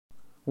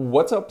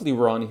What's up,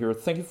 Liron here.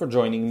 Thank you for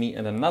joining me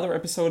in another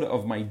episode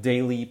of my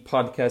daily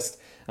podcast.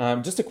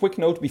 Just a quick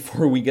note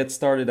before we get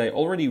started. I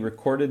already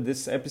recorded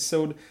this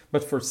episode,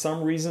 but for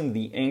some reason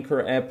the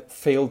Anchor app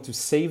failed to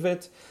save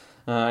it.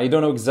 I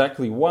don't know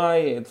exactly why.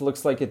 It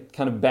looks like it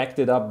kind of backed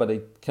it up, but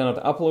I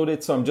cannot upload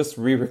it, so I'm just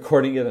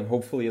re-recording it and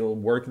hopefully it'll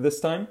work this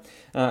time.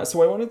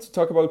 So I wanted to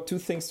talk about two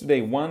things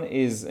today. One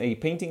is a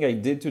painting I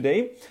did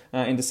today,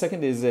 and the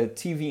second is a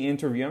TV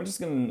interview. I'm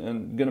just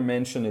gonna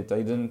mention it.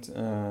 I didn't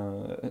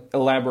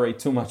elaborate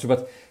too much.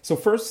 But so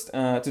first,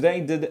 today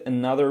I did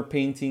another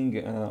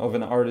painting of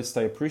an artist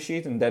I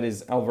appreciate, and that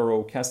is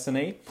Alvaro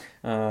Castanet.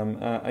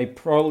 I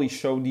probably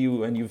showed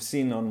you, and you've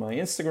seen on my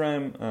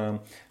Instagram,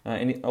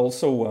 and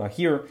also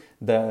here,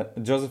 the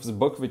Joseph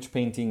Zbukvic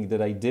painting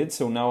that I did.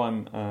 So now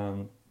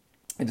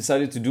I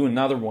decided to do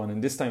another one,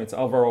 and this time it's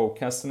Alvaro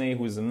Castanet,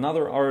 who is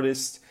another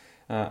artist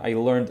I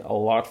learned a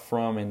lot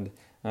from and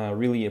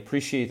really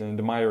appreciate and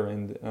admire,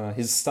 and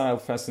his style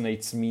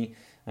fascinates me.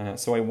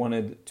 So I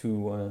wanted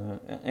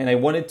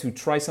to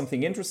try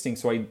something interesting.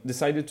 So I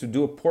decided to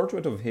do a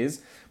portrait of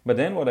his. But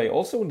then what I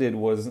also did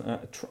was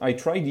I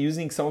tried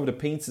using some of the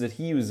paints that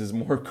he uses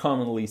more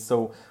commonly.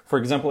 So for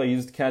example, I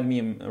used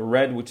cadmium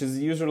red, which is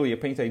usually a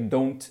paint I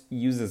don't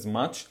use as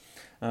much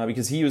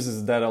because he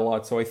uses that a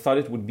lot. So I thought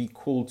it would be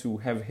cool to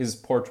have his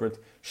portrait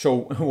show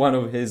one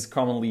of his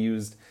commonly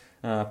used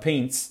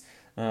paints.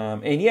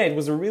 And yeah, it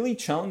was a really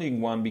challenging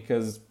one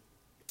because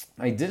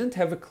I didn't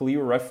have a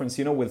clear reference.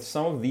 You know, with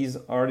some of these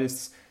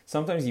artists,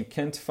 sometimes you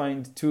can't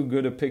find too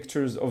good a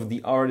pictures of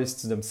the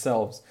artists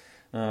themselves.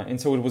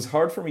 And so it was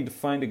hard for me to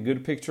find a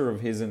good picture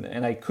of his,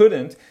 and I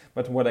couldn't.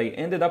 But what I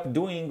ended up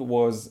doing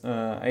was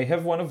I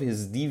have one of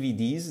his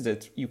DVDs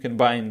that you can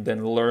buy and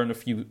then learn a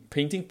few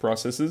painting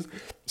processes.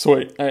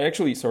 So I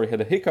actually, sorry,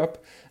 had a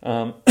hiccup.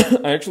 I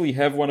actually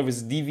have one of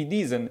his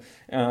DVDs, and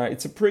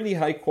it's a pretty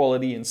high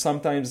quality, and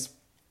sometimes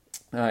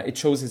it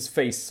shows his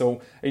face.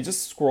 So I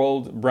just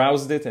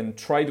browsed it, and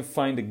tried to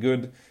find a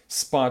good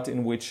spot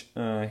in which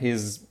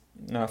his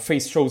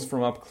face shows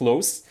from up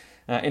close.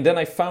 And then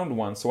I found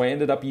one, so I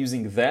ended up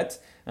using that,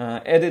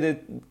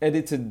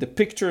 edited the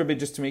picture a bit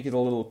just to make it a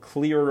little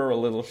clearer, a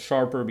little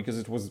sharper, because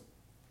it was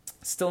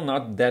still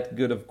not that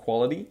good of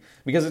quality,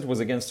 because it was,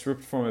 again,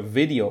 stripped from a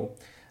video.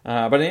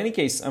 But in any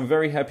case, I'm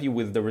very happy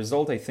with the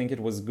result. I think it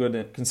was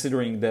good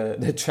considering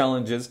the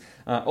challenges.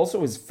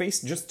 Also, his face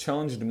just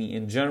challenged me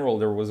in general.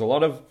 There was a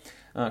lot of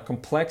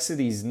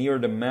complexities near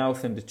the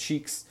mouth and the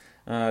cheeks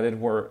that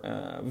were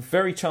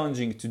very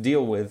challenging to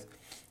deal with.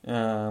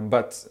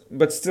 But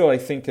still, I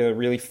think a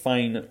really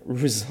fine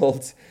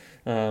result.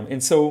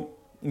 And so,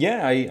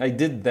 yeah, I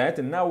did that.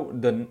 And now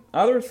the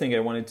other thing I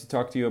wanted to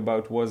talk to you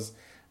about was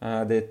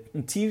the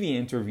TV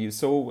interview.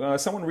 So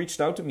someone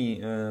reached out to me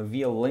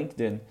via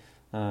LinkedIn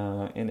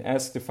and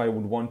asked if I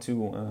would want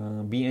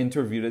to be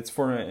interviewed. It's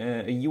for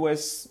a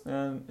US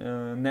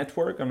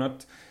network. I'm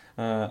not.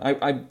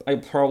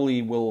 I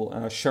probably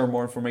will share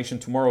more information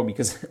tomorrow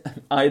because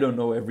I don't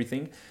know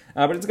everything.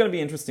 But it's going to be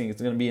interesting.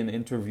 It's going to be an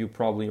interview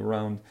probably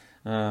around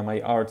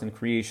my art and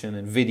creation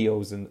and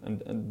videos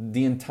and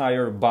the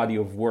entire body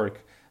of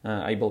work,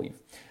 I believe.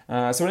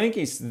 So in any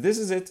case, this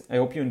is it. I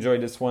hope you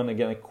enjoyed this one.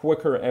 Again, a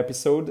quicker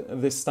episode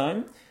this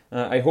time.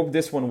 I hope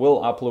this one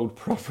will upload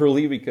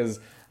properly because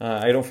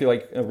I don't feel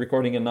like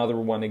recording another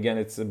one again.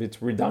 It's a bit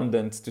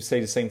redundant to say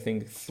the same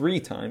thing 3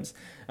 times.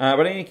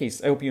 But in any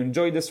case, I hope you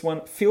enjoyed this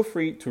one. Feel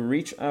free to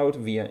reach out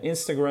via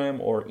Instagram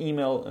or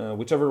email,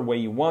 whichever way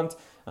you want,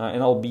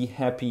 and I'll be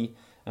happy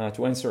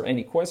to answer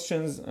any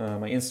questions.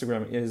 My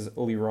Instagram is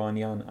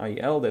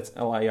LironYanIL. That's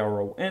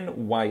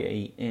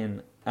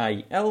LironYanIL.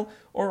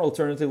 Or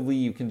alternatively,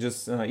 you can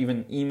just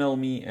even email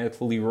me at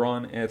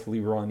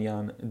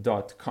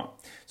liron@lironyan.com.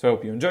 So I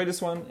hope you enjoyed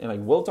this one, and I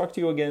will talk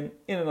to you again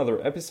in another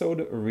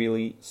episode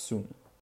really soon.